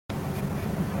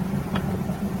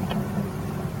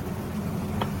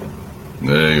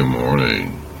Hey, good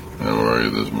morning. How are you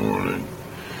this morning?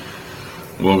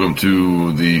 Welcome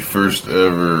to the first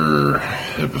ever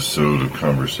episode of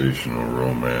Conversational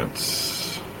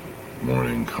Romance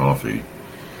Morning Coffee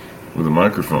with a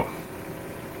microphone.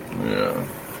 Yeah,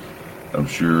 I'm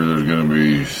sure there's going to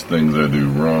be things I do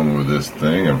wrong with this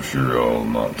thing. I'm sure I'll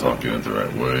not talk in it the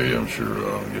right way. I'm sure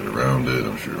I'll get around it.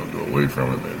 I'm sure I'll go away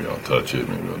from it. Maybe I'll touch it.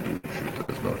 Maybe I'll do shit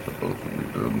that's not supposed to be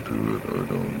done to it. I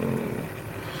don't know.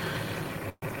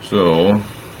 So,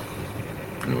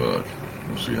 good luck.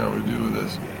 We'll see how we do with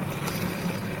this.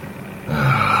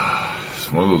 It's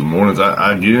one of those mornings.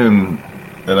 Again,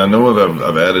 and I know that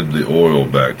I've added the oil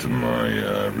back to my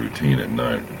routine at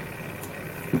night.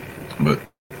 But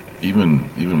even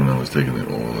when I was taking the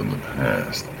oil in the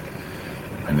past,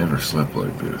 I never slept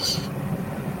like this.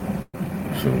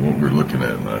 So what we're looking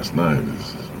at last night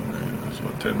is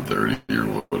about 10:30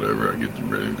 or whatever. I get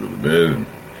ready to go to bed and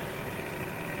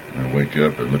I wake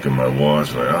up and look at my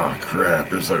watch like, oh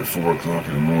crap, it's like 4 o'clock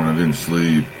in the morning, I didn't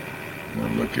sleep. And I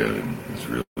look at it and it's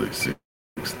really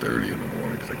 6:30 in the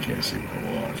morning because I can't see my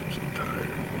watch, I'm so tired.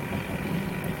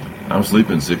 I'm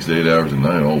sleeping 6 to 8 hours a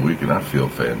night all week and I feel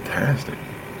fantastic.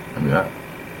 I mean, I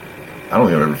don't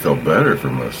think I've ever felt better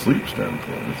from a sleep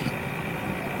standpoint. It's just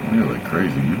really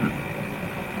crazy good.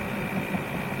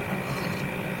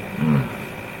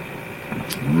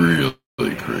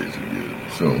 Really crazy good.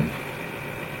 So,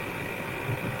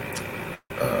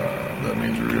 that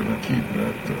means we're going to keep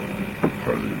that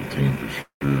part of the routine for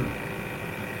sure.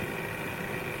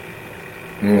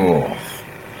 Oh.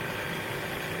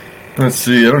 Let's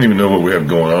see, I don't even know what we have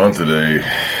going on today.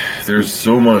 There's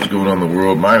so much going on in the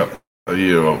world.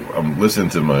 I'm listening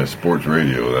to my sports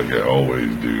radio like I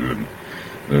always do, and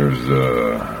there's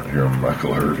here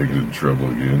Michael Irvin's in trouble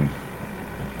again.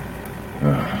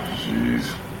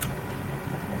 Jeez.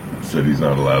 Said he's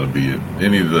not allowed to be at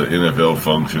any of the NFL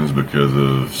functions because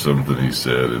of something he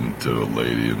said to a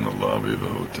lady in the lobby of the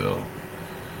hotel.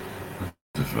 What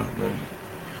the fuck, man?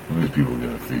 When are these people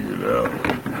gonna figure it out?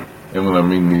 And when I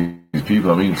mean these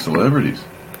people, I mean celebrities.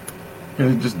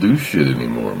 They just do shit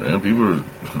anymore, man.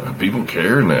 People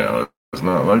care now. It's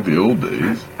not like the old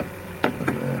days.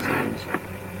 Assholes.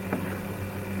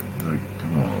 Like,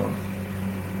 come on.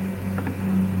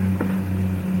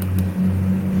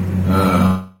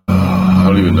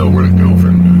 I don't even know where to go for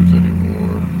news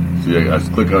anymore. See, I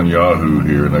click on Yahoo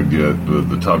here and I get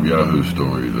the top Yahoo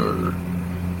stories are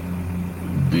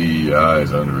DEI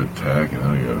is under attack, and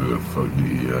I don't know who the fuck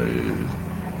DEI is.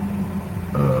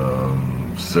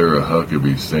 Sarah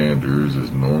Huckabee Sanders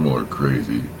is normal or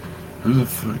crazy. Who the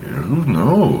fuck? Who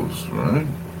knows, right?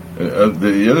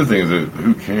 The other thing is that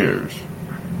who cares?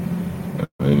 And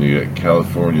then you got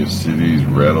California cities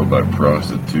rattled by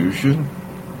prostitution.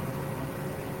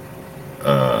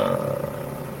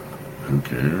 Who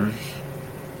cares?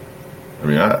 I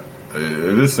mean,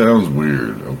 this sounds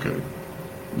weird. Okay.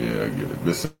 Yeah, I get it.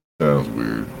 This sounds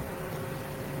weird.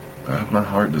 My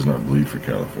heart does not bleed for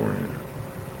California.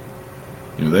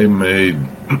 You know, they made,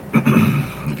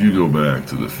 if you go back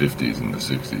to the 50s and the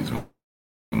 60s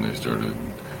when they started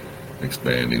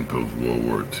expanding post-World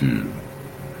War II,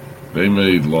 they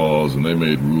made laws and they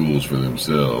made rules for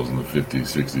themselves in the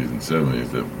 50s, 60s, and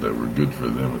 70s that were good for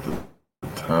them at the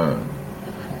time.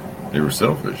 They were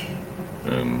selfish,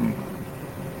 and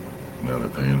now they're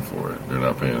paying for it. They're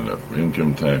not paying enough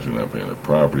income tax. They're not paying enough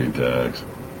property tax.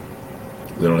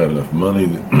 They don't have enough money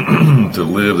to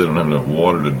live. They don't have enough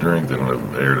water to drink. They don't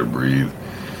have air to breathe.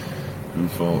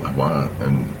 Why?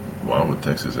 And why would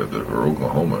Texas have to, or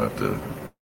Oklahoma have to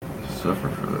suffer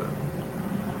for that?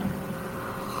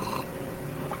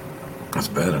 It's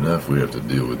bad enough we have to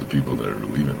deal with the people that are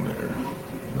leaving there.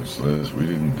 Much less we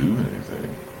didn't do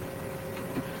anything.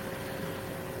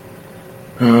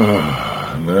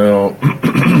 Now,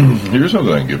 here's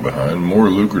something I can get behind. More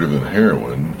lucrative than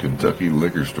heroin. Kentucky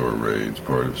liquor store raids,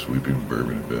 part of sweeping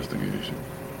bourbon investigation.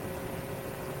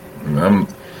 And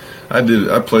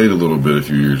I played a little bit a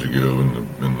few years ago in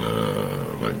the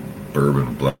like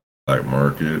bourbon black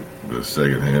market, the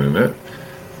second hand, and that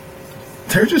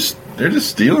they're just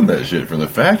stealing that shit from the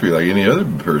factory like any other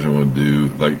person would do.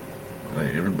 Like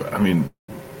everybody. I mean,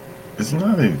 it's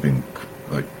not anything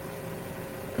like.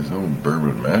 There's no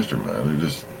bourbon mastermind.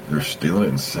 They're stealing it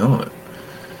and selling it.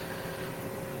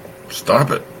 Stop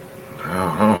it.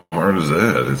 How hard is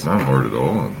that? It's not hard at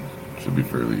all. And it should be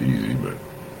fairly easy, but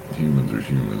humans are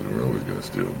humans. We're always going to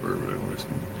steal bourbon and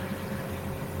whiskey.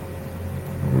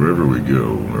 Wherever we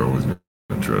go, we're always going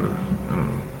to try to,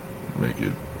 make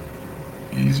it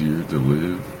easier to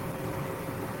live.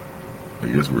 I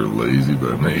guess we're lazy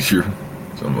by nature.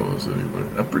 Some of us anyway.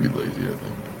 I'm pretty lazy, I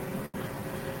think.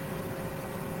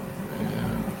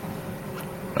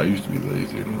 I used to be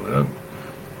lazy anyway.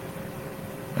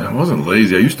 I wasn't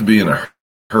lazy. I used to be in a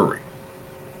hurry.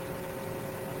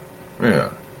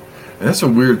 Yeah. And that's a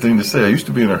weird thing to say. I used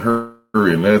to be in a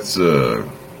hurry, and that's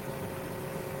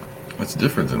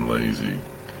different than lazy.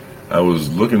 I was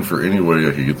looking for any way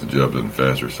I could get the job done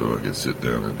faster so I could sit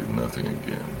down and do nothing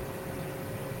again.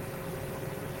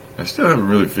 I still haven't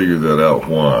really figured that out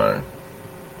why.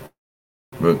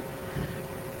 But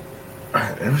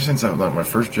ever since my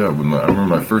first job, I remember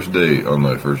my first day on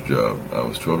my first job, I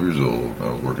was 12 years old.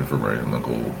 I was working for my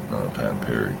uncle, Pat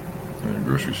Perry, in a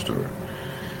grocery store.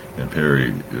 And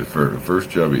Perry, the first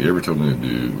job he ever told me to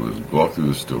do was walk through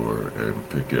the store and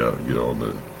pick out, get all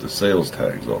the sales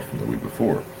tags off from the week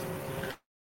before.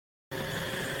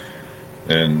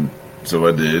 And so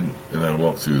I did, and I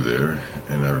walked through there,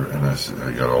 and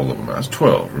I got all of them out. I was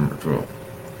 12, remember, 12.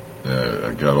 And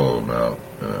I got all of them out,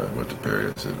 and I went to Perry.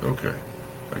 I said, okay,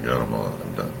 I got them all,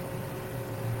 I'm done.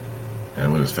 And I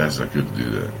went as fast as I could to do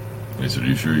that. And he said, are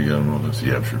you sure you got them all? I said,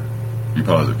 yeah, I'm sure. You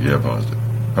positive? Yeah, positive.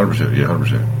 100%, yeah,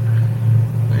 100%.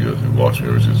 And he goes, he walks me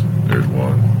over and says, there's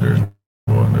one, there's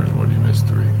one, you missed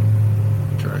 3.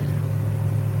 Try again.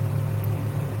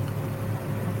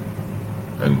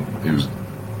 And he was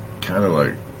kind of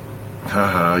like,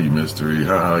 ha, you missed 3,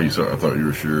 ha, I thought you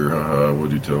were sure, ha,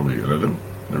 what'd you tell me? And I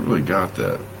never really got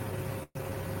that.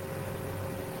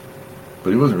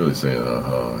 But he wasn't really saying,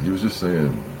 he was just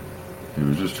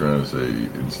trying to say,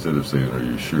 instead of saying, are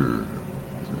you sure?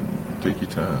 Take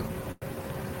your time.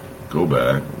 Go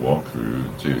back, walk through,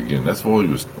 see it again. That's all he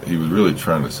was really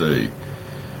trying to say.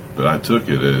 But I took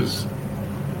it as,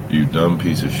 you dumb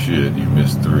piece of shit, you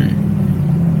missed 3.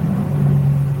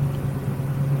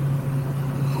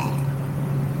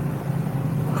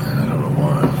 I don't know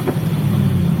why.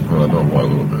 Well, I know why a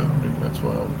little bit. I mean, that's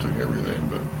why I took everything,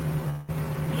 but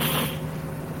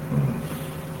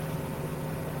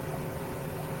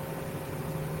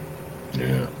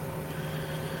yeah.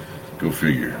 Go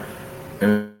figure.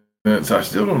 And so I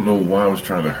still don't know why I was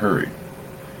trying to hurry.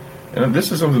 And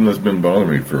this is something that's been bothering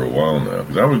me for a while now.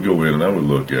 Because I would go in and I would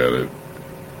look at it.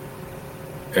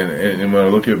 And when I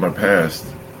look at my past,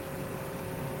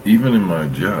 even in my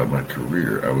job, my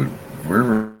career,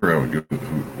 wherever I would go,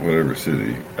 whatever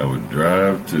city, I would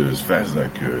drive to as fast as I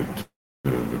could.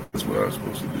 That's what I was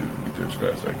supposed to do, get there as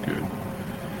fast as I could.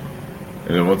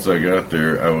 And then once I got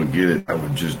there, I would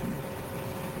just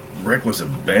reckless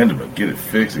abandonment, get it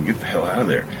fixed and get the hell out of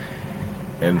there.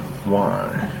 And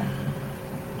why?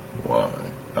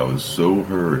 I was so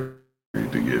hurried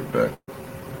to get back,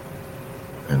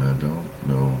 and I don't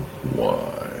know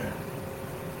why.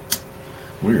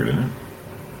 Weird, isn't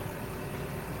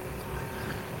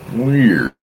it?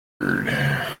 Weird.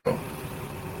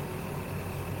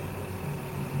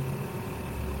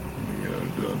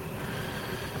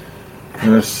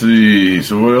 Let's see.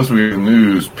 So what else we got in the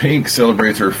news? Pink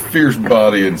celebrates her fierce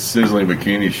body and sizzling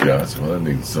bikini shots. Well, that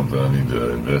needs something I need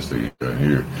to investigate right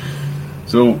here.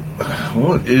 So,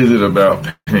 what is it about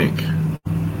Pink?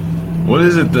 What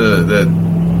is it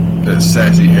that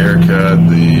sassy haircut,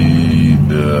 the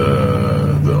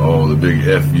big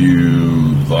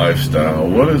FU lifestyle?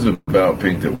 What is it about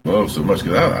Pink that we love so much?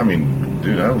 Because I mean,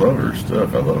 dude, I love her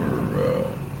stuff. I love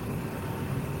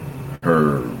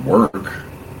her work.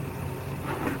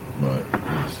 But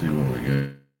let's see what we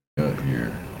got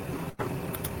here.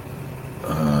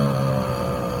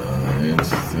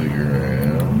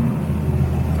 Instagram.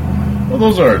 Well,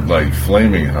 those aren't like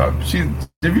flaming hot.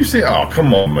 Have you seen? Oh,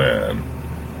 come on, man.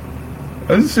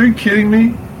 Are you kidding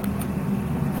me?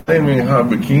 Flaming hot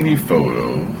bikini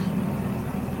photos.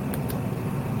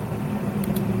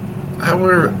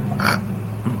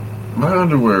 My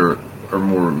underwear are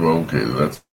more, well, okay,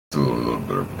 that's a little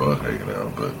bit of butt hanging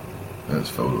out, but that's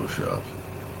photoshopped.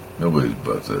 Nobody's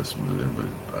butt's that smooth. Everybody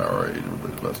our age,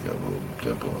 everybody's butt's got a little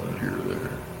dimple on it here or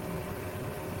there.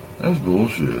 That's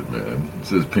bullshit, man. It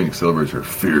says Pink celebrates her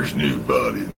fierce new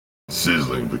body,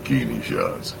 sizzling bikini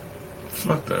shots.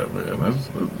 Fuck that, man. That's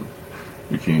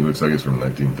bikini looks like it's from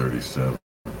 1937.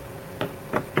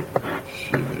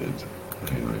 Shitheads. I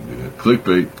hate when they do that.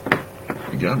 Clickbait.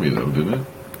 It got me though, didn't it?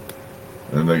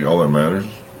 And I think all that matters.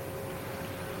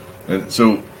 And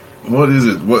so, what is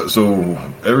it? So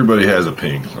everybody has a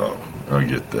Pink song. I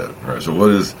get that. All right. So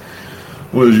what is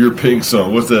your Pink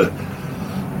song? What's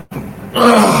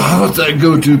that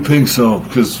go-to Pink song?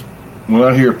 Because when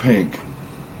I hear Pink,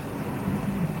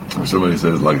 or somebody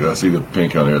says like I see the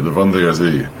Pink on there, the one thing I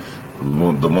see,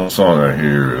 the one song I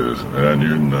hear is "And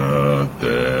you're not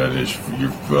that,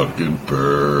 you're fucking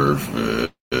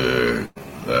perfect.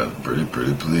 That's pretty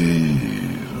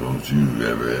please. Won't you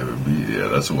ever be?" Yeah,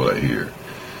 that's what I hear.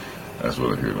 That's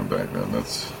what I hear in the background.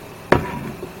 That's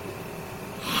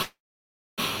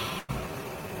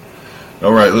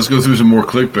all right. Let's go through some more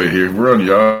clickbait here. We're on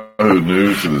Yahoo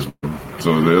News for this one.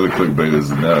 So the other clickbait is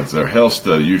now it's our health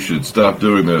study. You should stop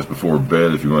doing this before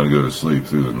bed if you want to go to sleep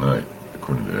through the night,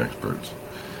 according to experts.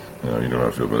 You know how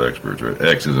I feel about experts, right?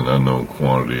 X is an unknown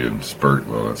quantity, and spurt,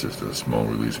 well, that's just a small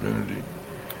release of energy.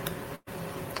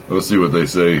 Let's see what they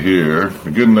say here.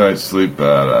 A good night's sleep.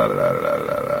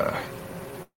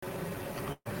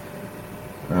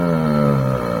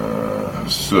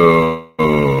 So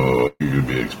you could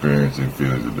be experiencing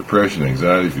feelings of depression,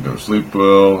 anxiety if you don't sleep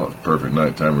well. A perfect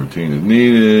nighttime routine is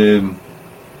needed.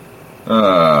 It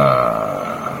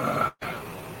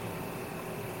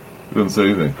doesn't say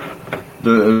anything.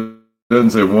 It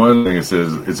doesn't say one thing. It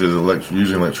says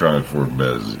using electronics before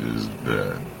bed is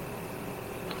bad.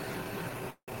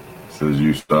 It says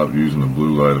you stop using the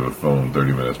blue light of a phone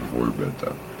 30 minutes before your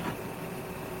bedtime.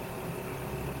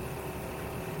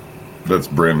 That's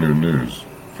brand new news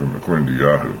from according to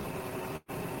Yahoo.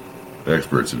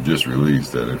 Experts have just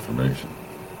released that information.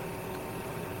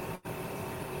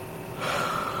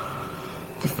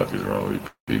 What the fuck is wrong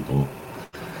with people?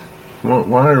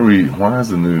 Why is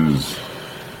the news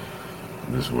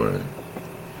this way?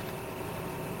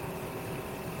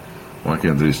 Why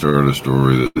can't they start a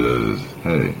story that says,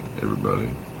 hey, everybody,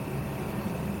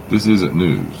 this isn't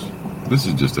news. This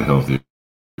is just a healthy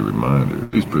reminder.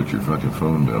 Please put your fucking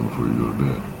phone down before you go to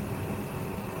bed.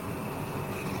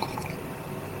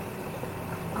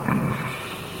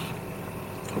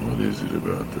 What is it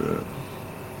about that?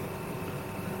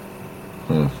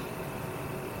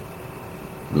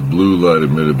 The blue light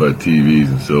emitted by TVs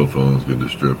and cell phones can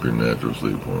disrupt your natural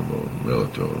sleep hormone,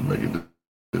 melatonin, make it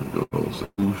difficult.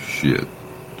 Oh, shit.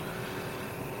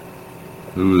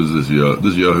 Who is this?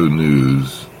 This Yahoo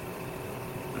News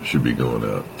should be going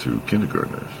out to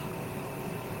kindergartners,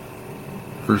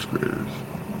 first graders.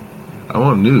 I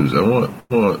want news. I want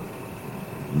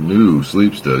new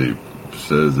sleep study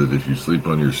says that if you sleep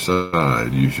on your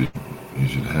side, you should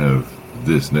have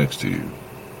this next to you.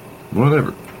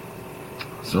 Whatever.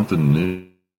 Something new.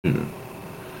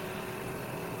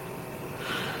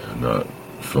 Not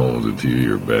phones and TV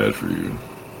are bad for you.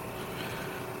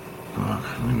 Fuck,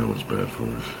 we know what's bad for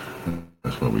us.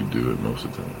 That's why we do it most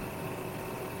of the time.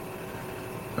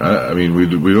 I mean, we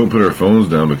don't put our phones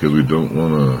down because we don't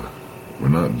want to. We're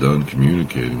not done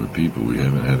communicating with people. We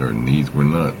haven't had our needs. We're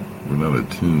not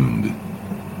attuned.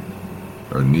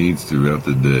 Our needs throughout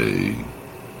the day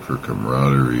for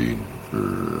camaraderie,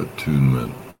 for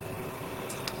attunement,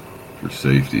 for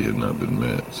safety had not been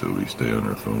met. So we stay on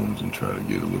our phones and try to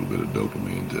get a little bit of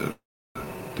dopamine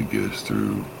to get us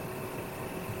through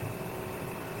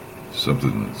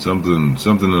something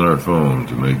in our phone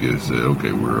to make us say,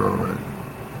 okay, we're all right.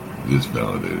 This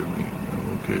validated me. I'm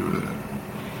okay with that.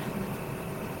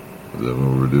 Is that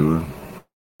what we're doing?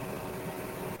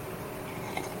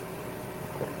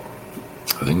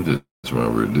 I think that's why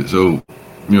we're doing. So,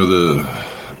 you know,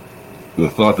 the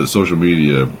thought that social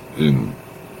media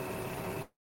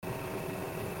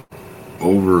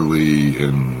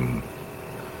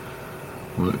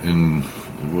what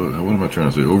am I trying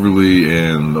to say? Overly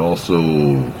and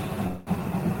also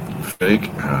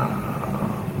fake.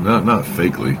 Not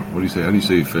fakely. What do you say? How do you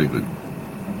say fakely?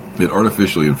 It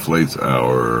artificially inflates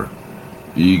our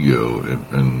ego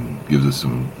and gives us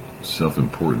some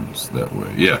self-importance that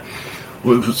way. Yeah.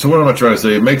 Well, so what am I trying to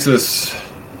say? It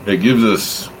gives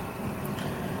us,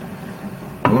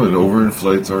 well, it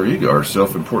overinflates our ego, our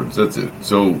self-importance. That's it.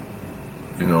 So,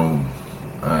 you know,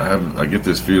 I get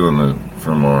this feeling that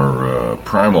from our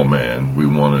primal man, we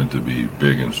wanted to be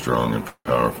big and strong and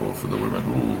powerful for the women.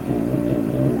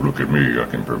 Ooh, look at me, I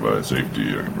can provide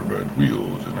safety, I can provide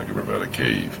wheels, and I can provide a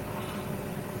cave.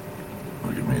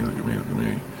 Look at me, look at me, look at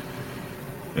me.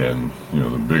 And, you know,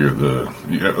 the bigger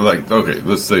okay,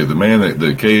 let's say the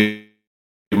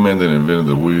caveman that invented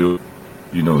the wheel,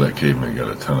 you know that caveman got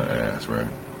a ton of ass, right?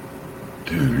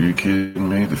 Dude, are you kidding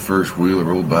me? The first wheel that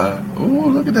rolled by. Oh,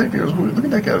 look at that guy's wheel. Look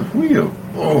at that guy's wheel.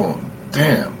 Oh,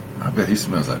 damn. I bet he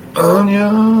smells like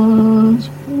onions.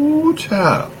 Ooh,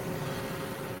 child.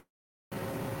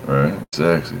 All right,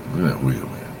 sexy. Look at that wheel,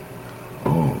 man.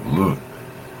 Oh, look.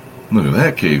 Look at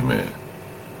that caveman.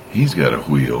 He's got a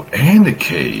wheel and a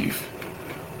cave.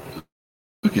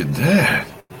 Look at that.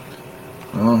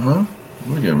 Uh-huh.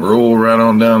 We can roll right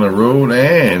on down the road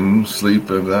and sleep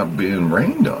without being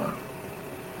rained on.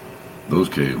 Those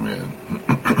cavemen,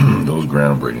 those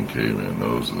groundbreaking cavemen,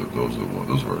 those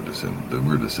are our descendants.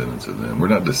 We're descendants of them. We're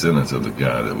not descendants of the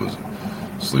guy that was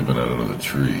sleeping out under the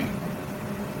tree.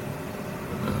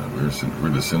 We're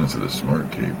descendants of the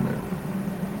smart caveman.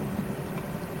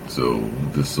 So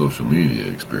this social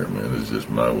media experiment is just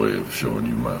my way of showing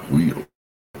you my wheel.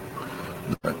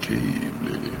 My cave,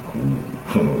 lady.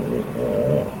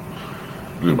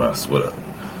 Look at my sweater.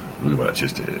 Look at my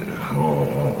chest hair.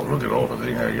 Oh, look at all the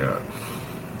thing I got.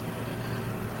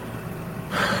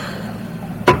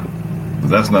 But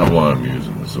that's not why I'm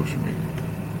using the social media.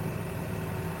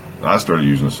 I started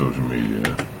using the social media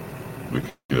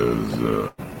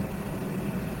because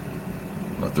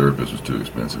my therapist was too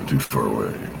expensive, too far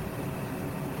away.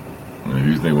 And if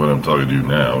you think what I'm talking to you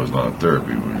now is not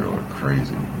therapy, well, you're like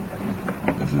crazy.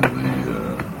 This is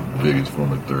the biggest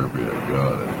form of therapy I've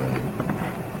got, I think.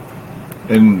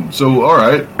 And so, all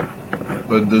right,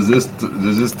 but does this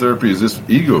therapy, is this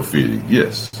ego feeding?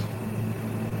 Yes.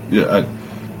 Yeah,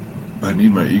 I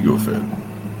need my ego fed.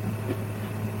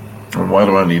 And why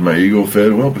do I need my ego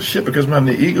fed? Well, but shit, because my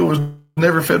ego was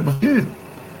never fed by kid.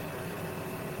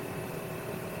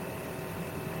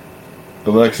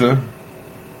 Alexa,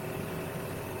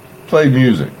 play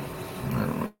music.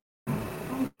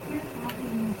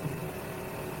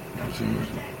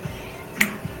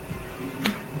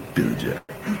 Billy Jack.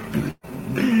 Billy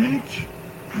Bitch.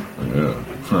 Yeah.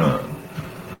 Huh.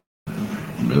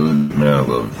 Billy, man, I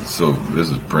love it. So, this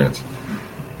is Prince.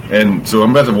 And so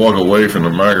I'm about to walk away from the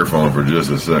microphone for just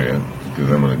a second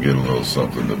because I'm going to get a little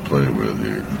something to play with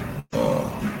here.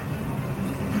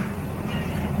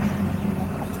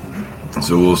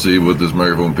 So we'll see what this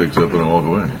microphone picks up and I'll walk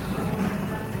away.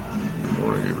 Good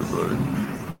morning, everybody.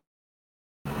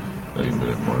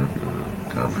 8-minute mark,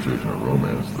 conversation of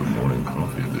romance, the morning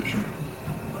coffee edition.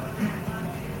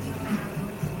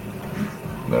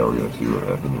 Now we're going to see what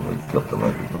happens when we cup the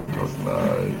microphone. Talk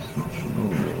nice and slow.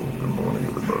 Good morning,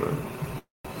 everybody.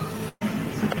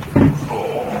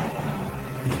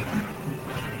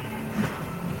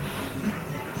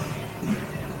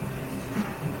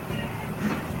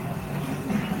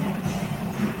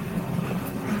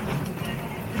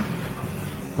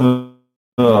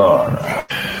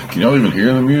 Can y'all even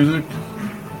hear the music?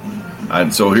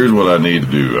 So here's what I need to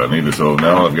do. So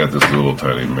now I've got this little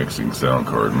tiny mixing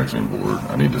board.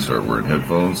 I need to start wearing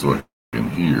headphones so I can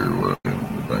hear what I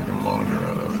can monitor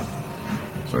out of it.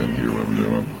 So I can hear what I'm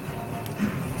doing.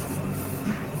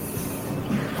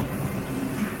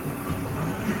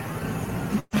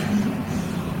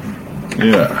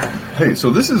 Yeah. Hey, so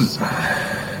this is...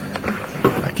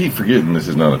 I keep forgetting this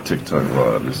is not a TikTok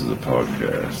live. This is a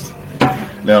podcast.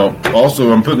 Now,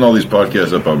 also, I'm putting all these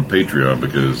podcasts up on Patreon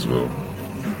because, well,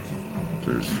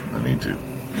 I need to.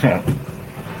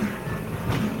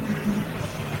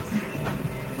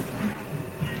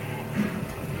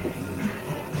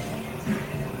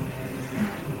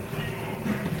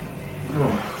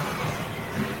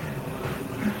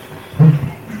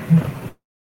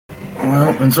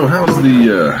 Well, and so how's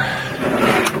the,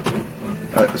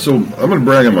 so I'm going to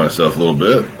brag on myself a little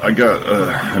bit. I got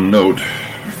a note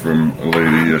from a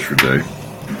lady yesterday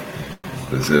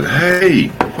that said,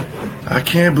 "Hey, I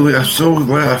can't believe, I'm so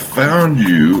glad I found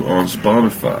you on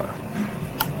Spotify."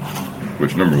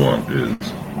 Which, number one, is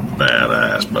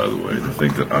badass, by the way, to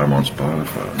think that I'm on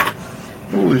Spotify.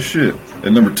 Holy shit.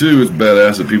 And number two, it's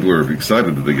badass that people are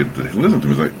excited that they get to listen to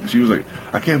me. She was like,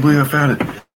 "I can't believe I found it."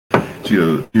 She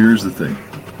goes, "Here's the thing."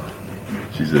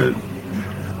 She said,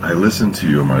 "I listened to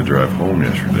you on my drive home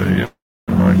yesterday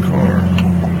in my car."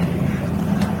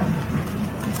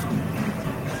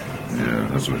 Yeah,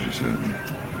 that's what she said.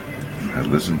 "I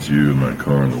listened to you in my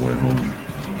car on the way home."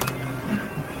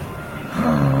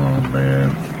 Oh,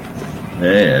 man.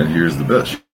 And here's the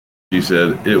best. She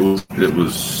said, it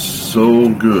was so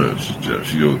good.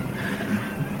 She goes,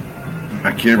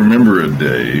 "I can't remember a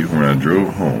day when I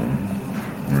drove home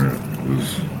where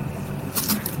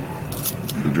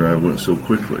the drive went so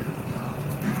quickly."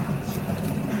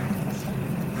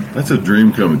 That's a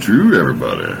dream come true,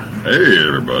 everybody. Hey,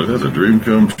 everybody, that's a dream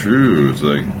come true. It's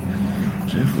like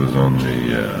Jeff was on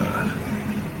the,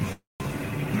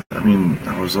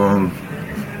 I was on,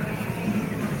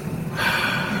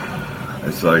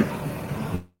 it's like,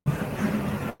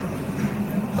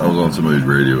 I was on somebody's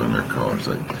radio in their car. It's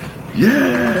like,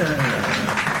 yeah!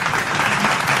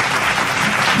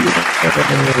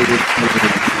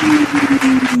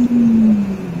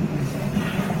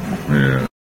 Yeah.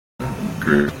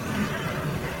 Great.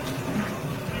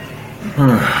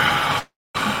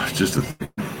 Just a thing.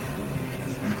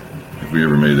 If we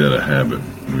ever made that a habit,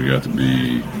 we got to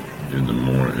be in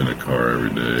a car every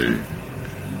day.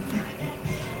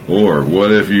 Or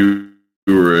what if you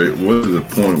were what is the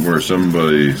point where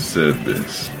somebody said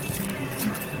this?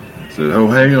 Said, "Oh,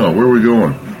 hang on, where are we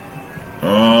going?"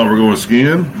 "Oh, we're going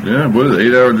skiing." "Yeah, what is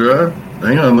it, 8-hour drive?"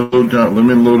 hang on, let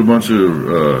me load a bunch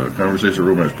of Conversation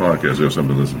Romance podcasts. I have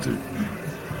something to listen to.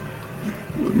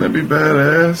 Wouldn't that be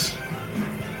badass?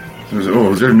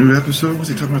 Oh, is there a new episode? What's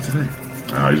he talking about today?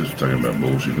 He's just talking about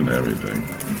bullshit. Didn't have anything.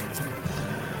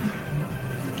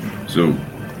 So,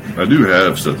 I do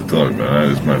have stuff to talk about.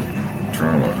 It's my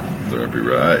trauma therapy,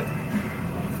 right?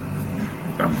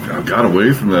 I got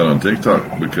away from that on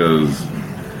TikTok because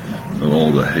of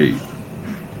all the hate.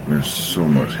 There's so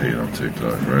much hate on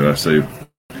TikTok, right? I say,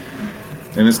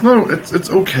 and it's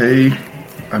okay.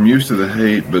 I'm used to the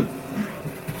hate, but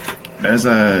as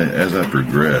I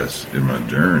progress in my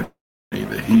journey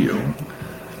to heal,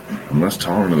 I'm less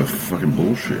tolerant of the fucking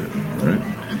bullshit, right?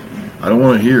 I don't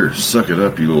want to hear "suck it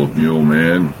up, you old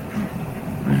man."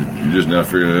 You just now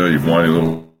figuring it out, you whiny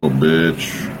little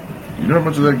bitch. You know how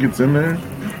much of that gets in there?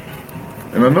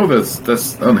 And I know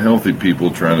that's unhealthy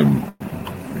people trying to,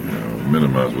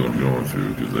 minimize what I'm going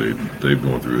through because they've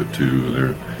gone through it too,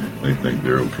 and they think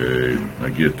they're okay. I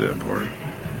get that part.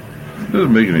 It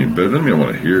doesn't make it any better. It doesn't mean I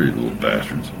want to hear you little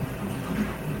bastards.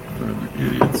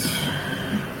 Idiots.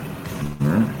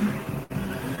 Right?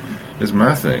 It's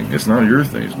my thing. It's not your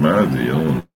thing. It's my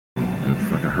deal. It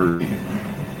fucking hurt.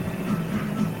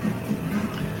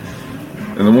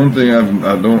 And the one thing I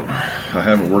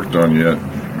haven't worked on yet,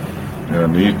 and I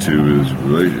need to,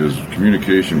 is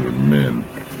communication with men.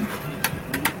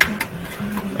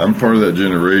 I'm part of that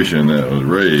generation that was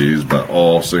raised by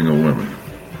all single women.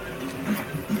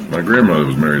 My grandmother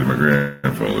was married to my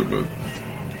grandfather, but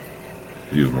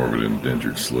he was more of an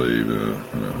indentured slave than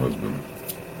a husband.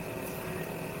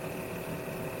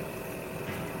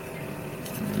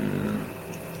 Yeah.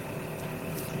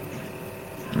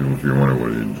 And if you're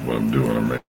wondering what I'm doing,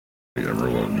 I'm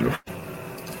rolling a joint.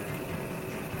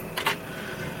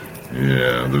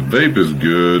 Yeah, the vape is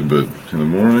good, but in the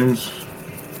mornings,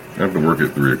 I have to work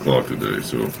at 3 o'clock today,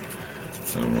 so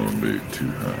I don't want to be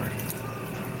too high.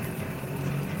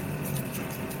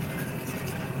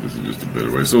 This is just a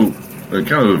better way. So,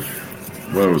 kind of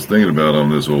what I was thinking about on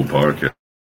this old podcast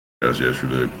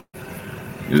yesterday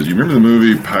is, you remember the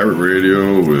movie Pirate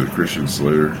Radio with Christian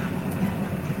Slater?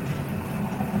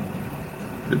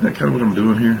 Isn't that kind of what I'm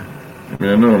doing here? I mean,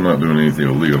 I know I'm not doing anything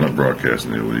illegal. I'm not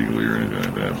broadcasting illegally or anything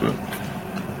like that, but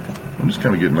I'm just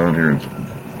kind of getting on here and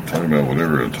talking about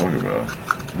whatever I talk about.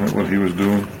 Isn't that what he was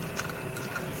doing?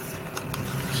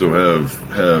 So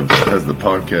has the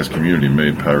podcast community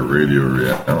made pirate radio a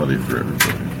reality for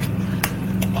everybody?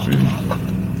 I mean,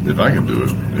 if I can do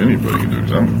it, anybody can do it,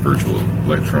 because I'm a virtual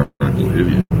electronic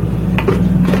idiot. I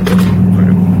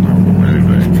can know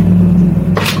anything.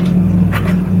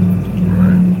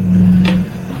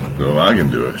 Right. So I can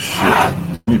do it. Shit.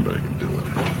 Anybody can do it.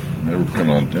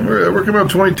 We're coming on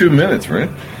 22 minutes, right?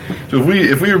 So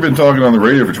if we have been talking on the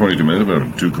radio for 22 minutes,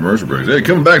 about 2 commercial breaks. Hey,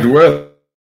 coming back to weather.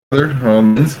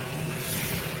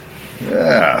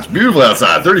 Yeah, it's beautiful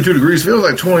outside. 32 degrees, feels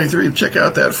like 23. Check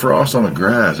out that frost on the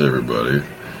grass, everybody.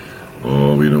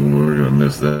 Oh, we're gonna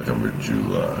miss that come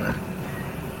July.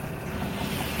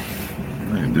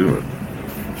 I can do it.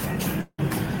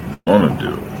 I want to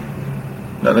do it.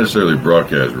 Not necessarily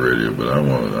broadcast radio, but I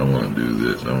want to do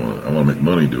this. I want to make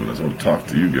money doing this. I want to talk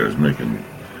to you guys,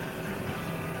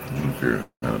 figure out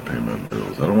how to pay my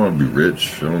bills. I don't want to be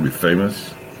rich. I don't want to be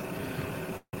famous.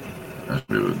 I should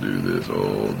be able to do this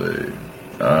all day.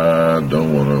 I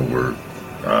don't want to work.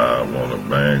 I want to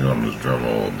bang on this drum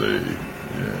all day.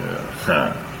 Yeah.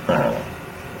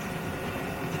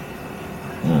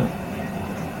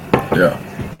 Yeah.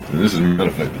 And this is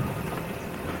unaffected.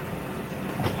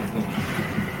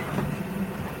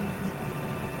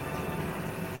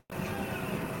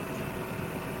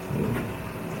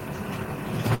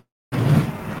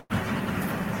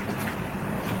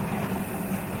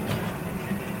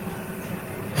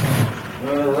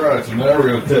 So now we're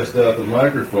going to test out the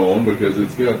microphone because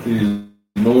it's got these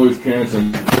noise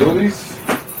canceling abilities.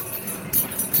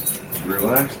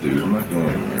 Relax, dude. I'm not going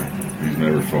anywhere. He's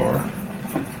never far.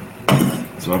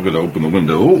 So I'm going to open the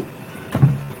window.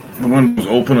 The window's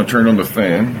open. I turn on the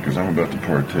fan because I'm about to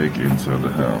partake inside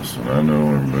the house. And I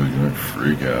know everybody's going to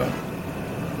freak out.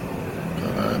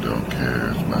 But I don't care.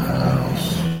 It's my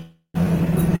house.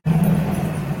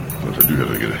 But I do have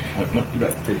to get a... No, get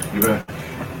back. Get back.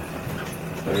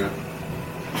 There.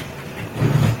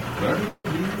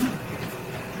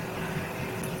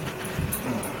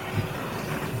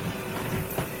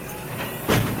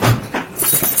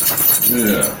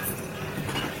 Yeah.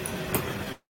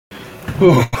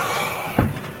 Oh.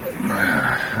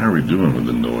 How are we doing with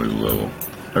the noise level?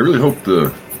 I really hope the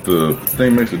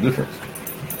thing makes a difference.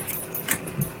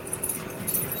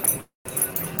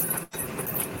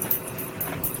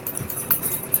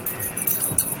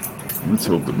 Let's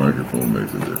hope the microphone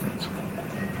makes a difference.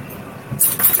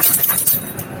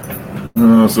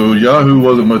 So Yahoo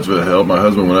wasn't much of a help. My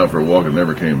husband went out for a walk and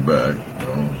never came back.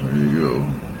 Oh, there you go.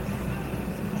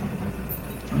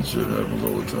 That shit happens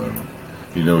all the time.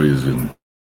 You know he's in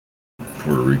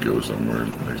Puerto Rico somewhere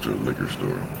next to a liquor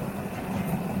store.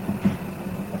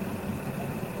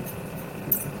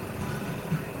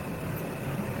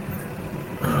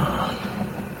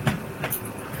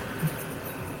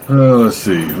 Let's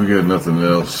see. We got nothing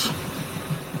else.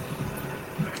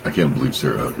 I can't believe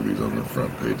Sarah Huckabee's on the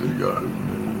front page of Yahoo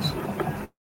News.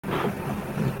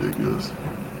 Ridiculous.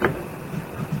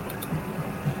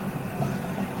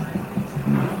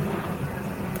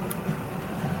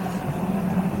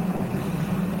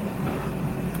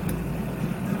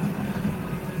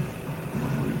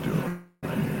 What are we doing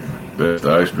here? Best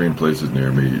ice cream places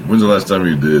near me. When's the last time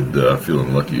you did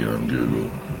Feeling Lucky on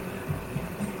Google?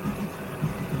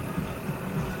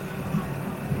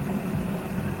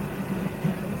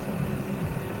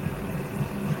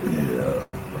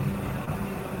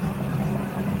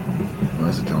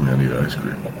 I need ice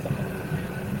cream.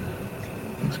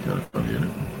 That's kind of funny, isn't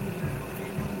it?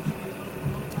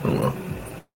 Oh well.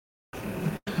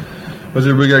 What's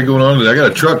everybody got going on today? I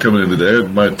got a truck coming in today. I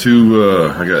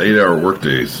got 8-hour work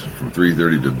days from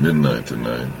 3:30 to midnight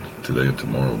tonight. Today and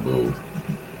tomorrow both.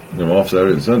 And I'm off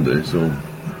Saturday and Sunday, so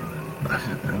I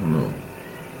don't know.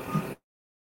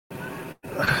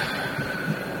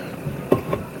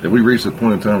 Have we reached a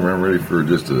point in time where I'm ready for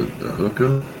just a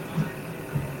hookup?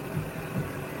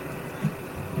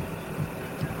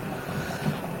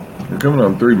 We're coming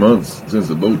on 3 months since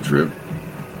the boat trip.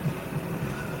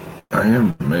 I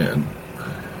am, man.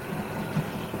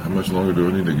 How much longer do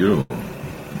I need to go?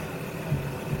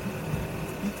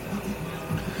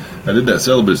 I did that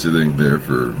celibacy thing there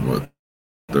for,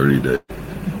 30 days.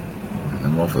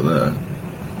 I'm off of that.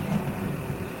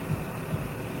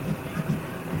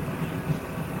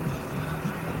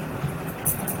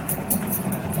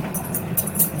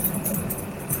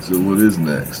 So what is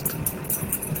next?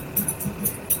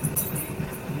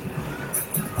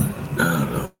 I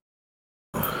don't know.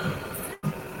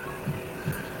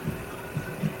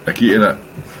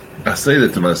 I say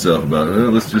that to myself about it.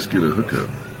 Let's just get a hookup.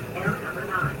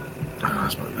 Oh,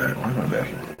 that's my back. Why am I back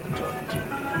here?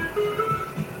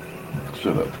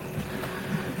 Shut up.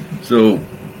 So,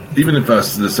 even if I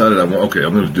decided I'm going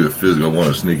to do a physical, I want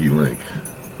a sneaky link.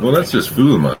 Well, that's just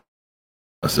fooling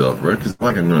myself, right? Because it's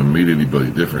like I'm going to meet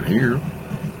anybody different here.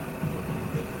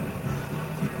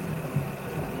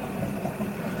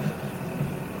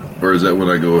 Or is that when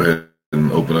I go ahead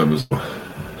and open up this?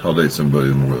 I'll date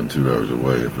somebody more than 2 hours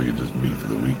away if we could just meet for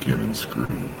the weekend and screw.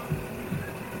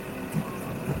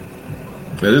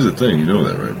 That is a thing, you know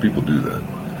that, right? People do that.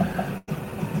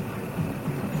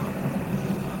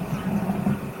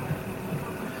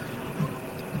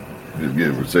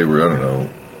 Say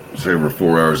we're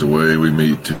 4 hours away, we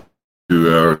meet 2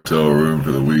 hour hotel room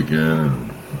for the weekend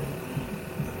and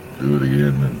do it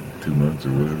again in 2 months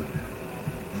or whatever.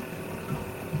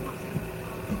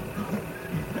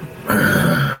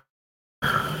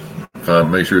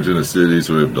 Make sure it's in a city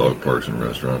so we have dog parks and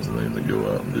restaurants and things to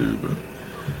go out and do, but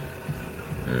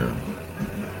yeah.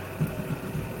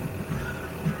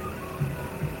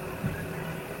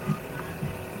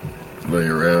 Lay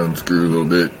around, screw a little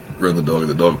bit, run the dog at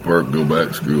the dog park, go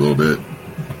back, screw a little bit.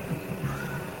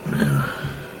 Yeah.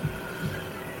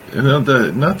 And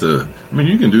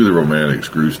you can do the romantic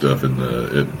screw stuff in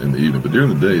the evening, but during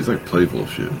the day it's like playful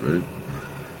shit, right?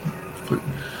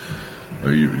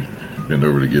 Or you bend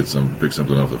over to pick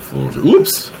something off the floor.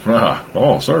 Whoops!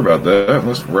 Sorry about that.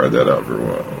 Let's ride that out for a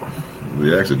while.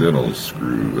 The accidental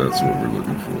screw, that's what we're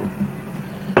looking for.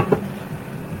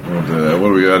 What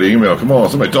do we got? Email. Come on,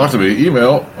 somebody talk to me.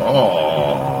 Email.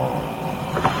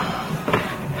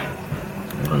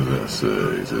 What does that say?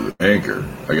 It says Anchor.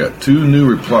 I got 2 new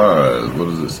replies. What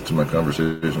is this to my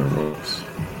conversation with Ross?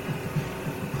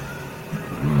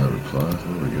 Replies?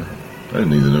 What do we got? I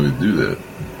didn't even know we'd do that.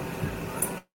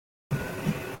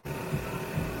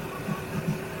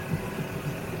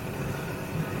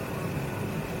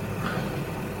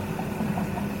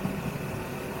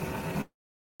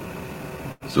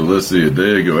 So let's see, a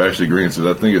day ago, Ashley Green says,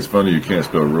 I think it's funny you can't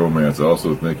spell romance. I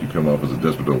also think you come off as a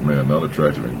desperate old man, not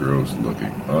attractive and gross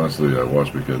looking. Honestly, I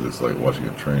watch because it's like watching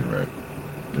a train wreck.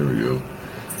 There we go.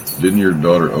 Didn't your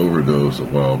daughter overdose a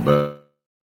while back?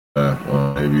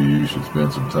 Well, maybe you should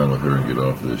spend some time with her and get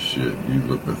off this shit. You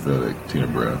look pathetic. Tina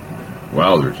Brown.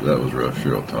 Wowzers, that was rough.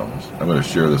 Cheryl Thomas. I'm going to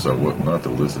share this on what not to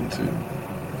listen to.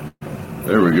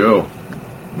 There we go.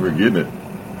 We're getting it.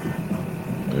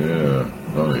 Yeah.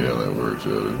 Funny how that works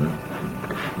out, isn't it?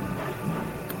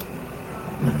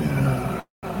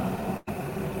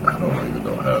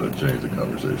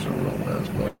 conversation won't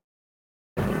last long.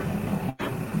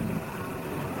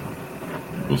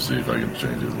 We'll see if I can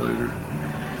change it later.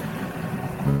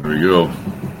 There we go.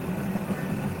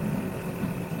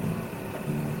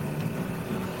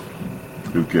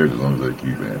 Who cares as long as they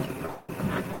keep answering?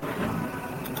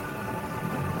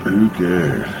 Who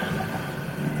cares?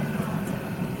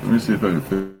 Let me see if I can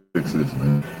fix this,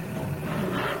 man.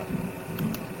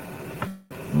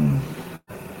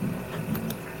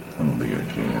 I don't think I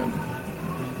can.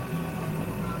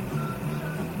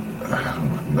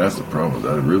 That's the problem.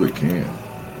 I really can't.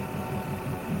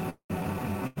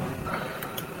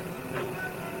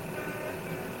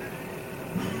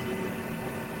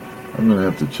 I'm going to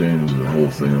have to change the whole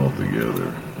thing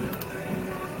altogether.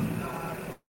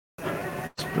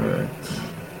 Expect.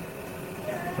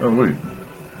 Oh, wait.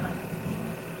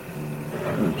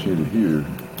 I gotta change it here.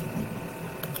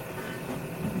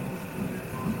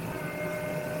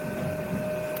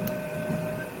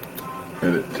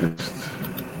 Edit text.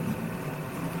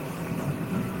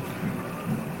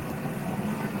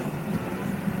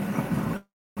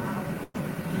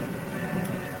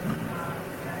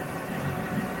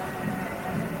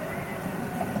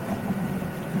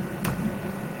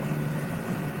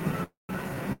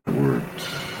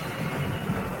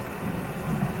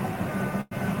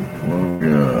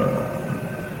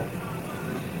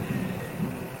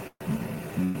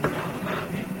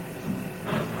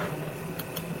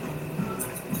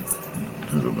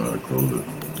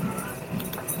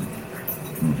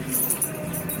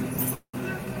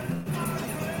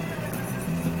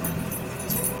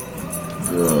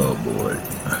 Oh boy.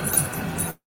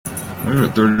 We're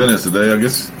at 30 minutes today. I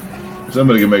guess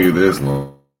somebody can make it this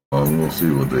long. We'll see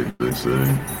what they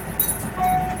say.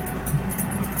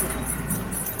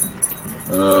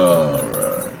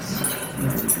 Alright.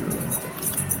 There we go.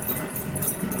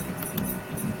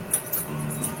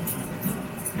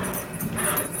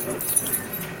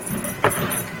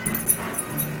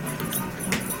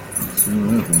 See what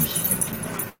happens.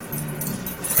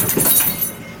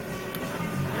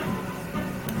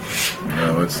 No,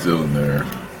 it's still in there.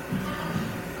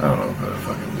 I don't know how to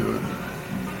fucking do it.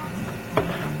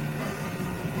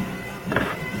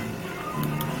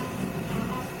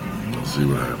 Let's see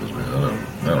what happens, man. I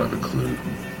don't have a clue.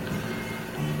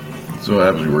 So what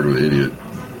happens when you work with an idiot?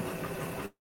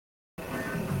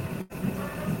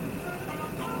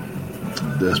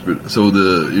 Desperate. So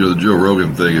the Joe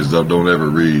Rogan thing is don't ever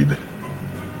read.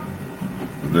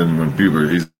 But then when people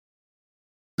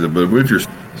but if you're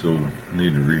so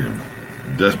need to read them.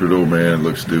 Desperate old man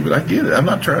looks stupid. I get it. I'm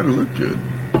not trying to look good.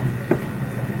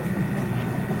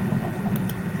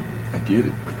 I get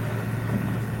it.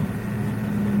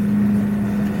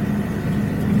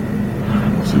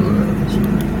 We'll see what happens.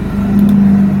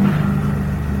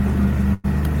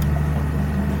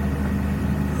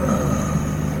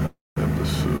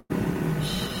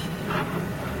 Episodes.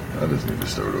 I just need to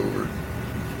start over.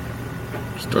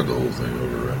 Start the whole thing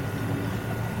over, right?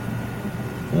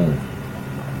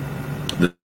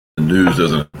 The news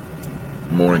doesn't,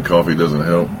 morning coffee doesn't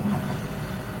help,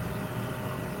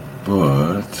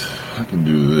 but I can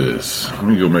do this. Let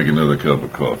me go make another cup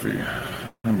of coffee.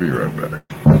 I'll be right back.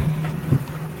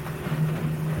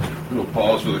 Little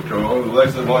pause for the call.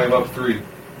 Alexa, volume up 3.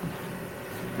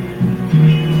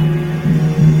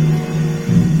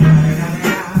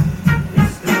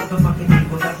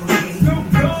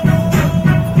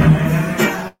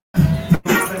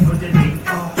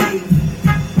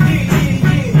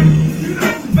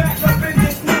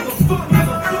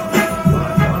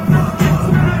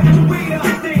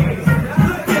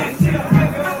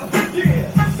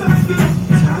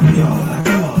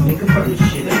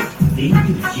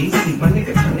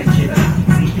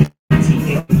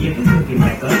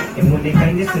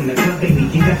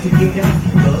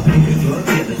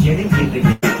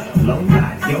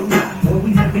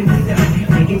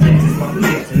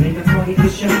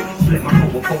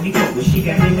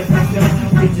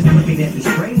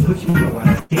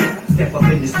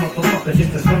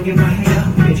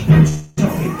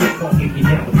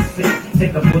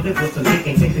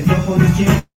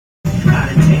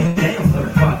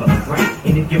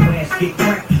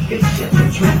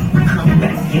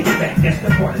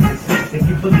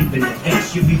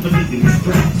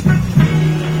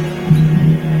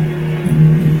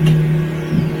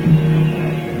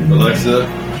 Alexa,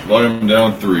 volume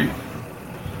down 3.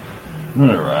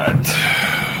 Alright.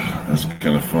 That's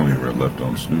kind of funny where I left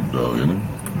on Snoop Dogg, you know?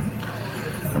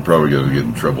 I'm probably going to get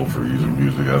in trouble for using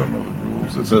music. I don't know the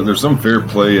rules. There's some Fair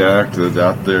Play Act that's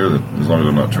out there that as long as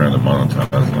I'm not trying to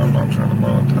monetize, and I'm not trying to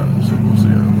monetize, so we'll see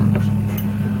how it works.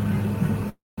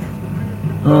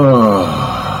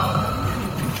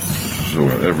 so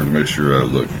whatever to make sure I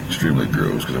look extremely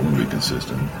gross because I want to be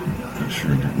consistent. Make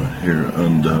sure I get my hair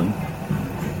undone.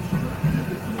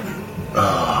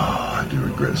 I do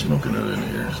regret smoking it in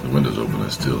here. So the window's open, I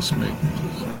still smell.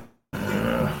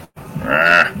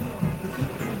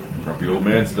 Grumpy old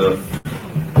man stuff.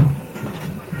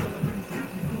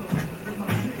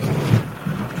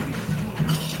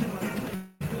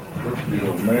 Grumpy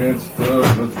old man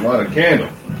stuff. Let's light a candle.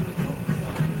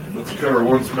 Let's cover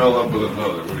one smell up with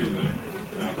another. What do you think?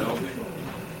 Sound healthy?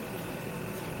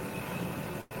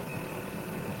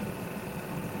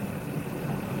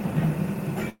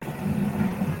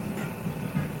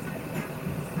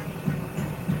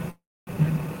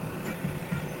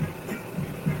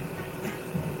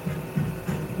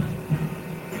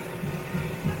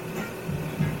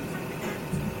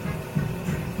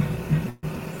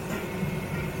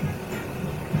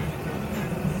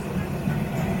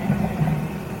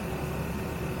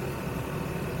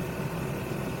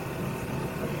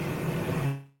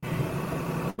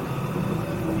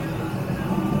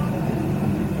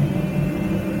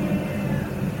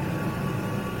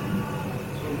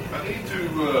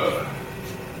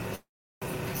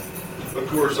 Of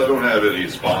course, I don't have any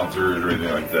sponsors or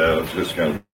anything like that. It's just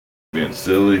kind of being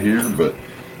silly here, but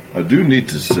I do need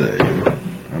to say,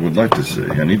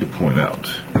 I need to point out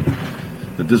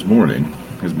that this morning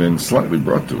has been slightly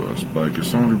brought to us by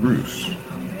Cassandra Bruce.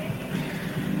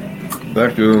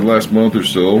 Back to the last month or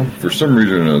so, for some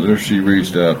reason or another, she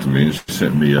reached out to me and she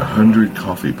sent me 100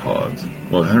 coffee pods.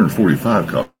 Well, 145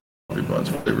 coffee pods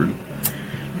flavored,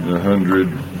 and 100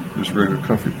 just regular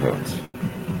coffee pods.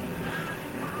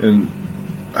 And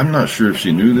I'm not sure if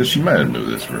she knew this. She might have knew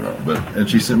this or not. And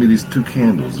she sent me these two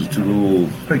candles, these two little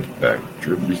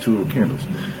these two little candles.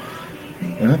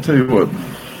 And I tell you what,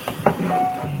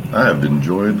 I have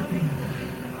enjoyed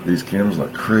these candles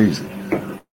like crazy.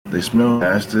 They smell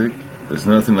fantastic. There's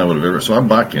nothing I would have ever. So I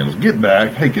buy candles. Get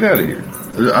back. Hey, get out of here.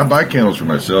 I buy candles for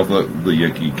myself, like the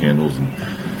Yankee candles, and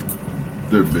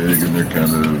they're big and they're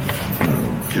kind of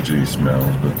kitschy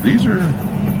smells. But these are.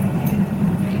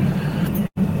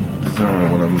 I don't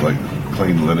know, one of them like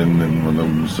plain linen and one of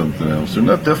them something else.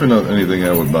 They're definitely not anything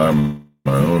I would buy on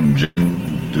my own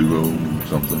gin duo or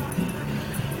something.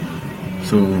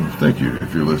 So thank you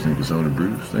if you're listening to Cassandra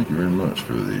Bruce. Thank you very much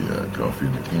for the coffee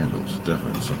and the candles.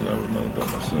 Definitely something I would not have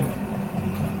done myself.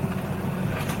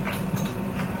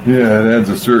 Yeah, it adds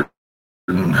a certain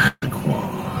qual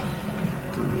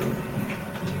to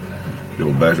the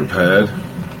old Bachelor Pad.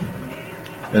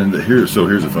 And here's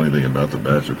the funny thing about the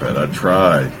Bachelor Pad. I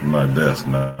try my best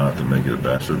not to make it a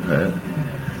Bachelor Pad.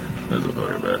 There's a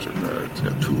fucking Bachelor Pad. It's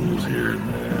got tools here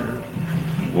and there.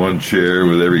 One chair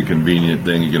with every convenient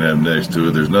thing you can have next to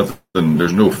it. There's nothing.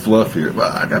 There's no fluff here.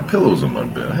 Well, I got pillows on my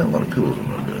bed. I had a lot of pillows on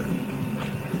my bed.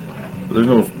 But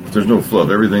there's no fluff.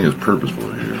 Everything is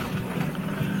purposeful here.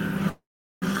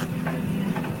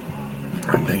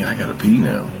 Dang, I gotta pee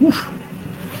now. Whew.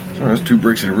 Sorry, that's 2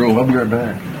 breaks in a row. I'll be right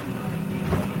back.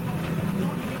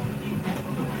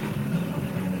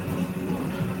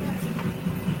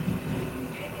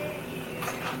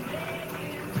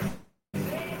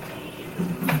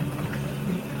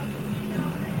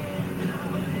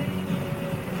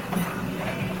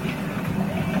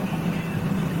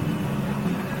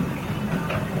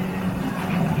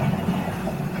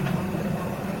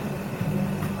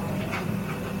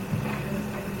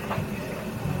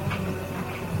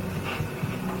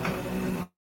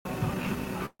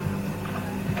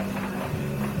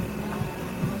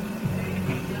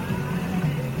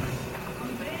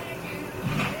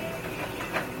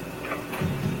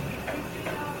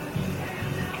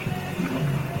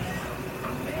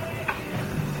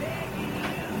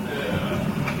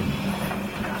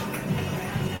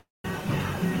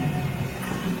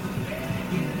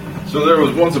 So there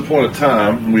was once upon a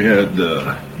time we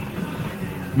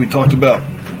talked about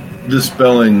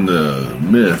dispelling the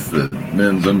myth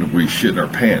that we shit in our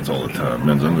pants all the time.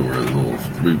 Men's underwear is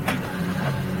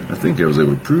I think I was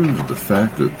able to prove the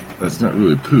fact that that's not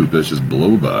really poop. That's just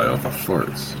blow by off of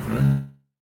farts. Right?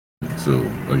 So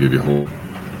I'll give you a whole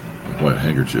white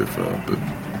handkerchief up, but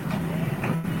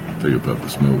take a puff of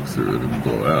smoke through it and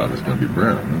blow out. It's going to be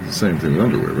brown. That's the same thing with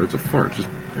underwear. Right? It's a fart. Just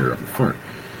air off a fart.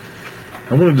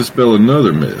 I want to dispel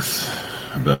another myth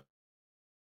about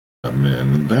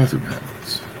men and bathroom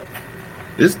habits.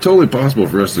 It's totally possible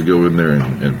for us to go in there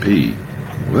and pee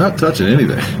without touching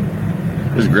anything.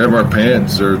 Just grab our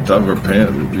pants or top of our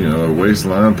pants, our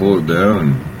waistline, pull it down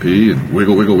and pee and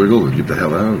wiggle, wiggle, wiggle and get the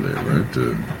hell out of there, right?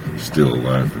 To steal a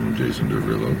line from Jason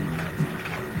Derulo.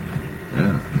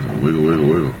 Yeah, wiggle, wiggle,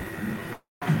 wiggle.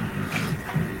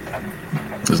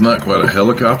 It's not quite a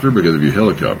helicopter, because if you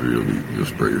helicopter, you'll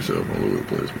spray yourself all over the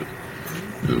place. But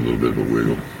there's a little bit of a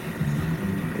wiggle.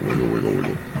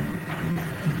 Wiggle.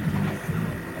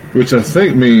 Which I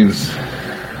think means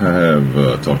I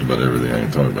have talked about everything I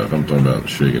can talk about. If I'm talking about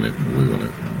shaking it and wiggling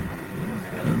it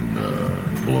and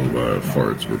blow by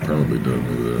farts, we're probably done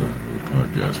with the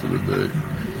podcast for the day.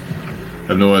 I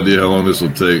have no idea how long this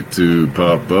will take to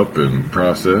pop up and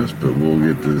process, but we'll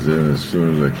get this in as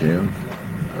soon as I can.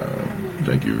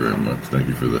 Thank you very much. Thank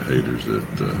you for the haters that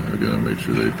are going to make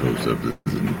sure they post up this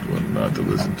and what not to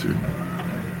listen to.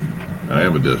 I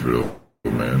am a desperate old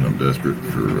man. I'm desperate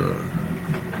for,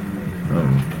 I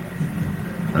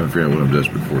haven't figured out what I'm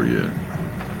desperate for yet.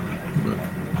 But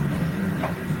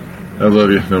I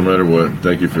love you no matter what.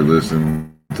 Thank you for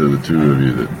listening to the two of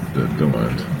you that don't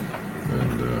mind.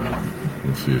 And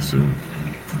we'll see you soon.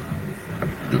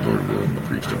 Good Lord willing, the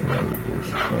priest don't mind, of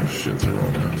course. Oh, shit's the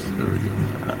wrong house. There we go.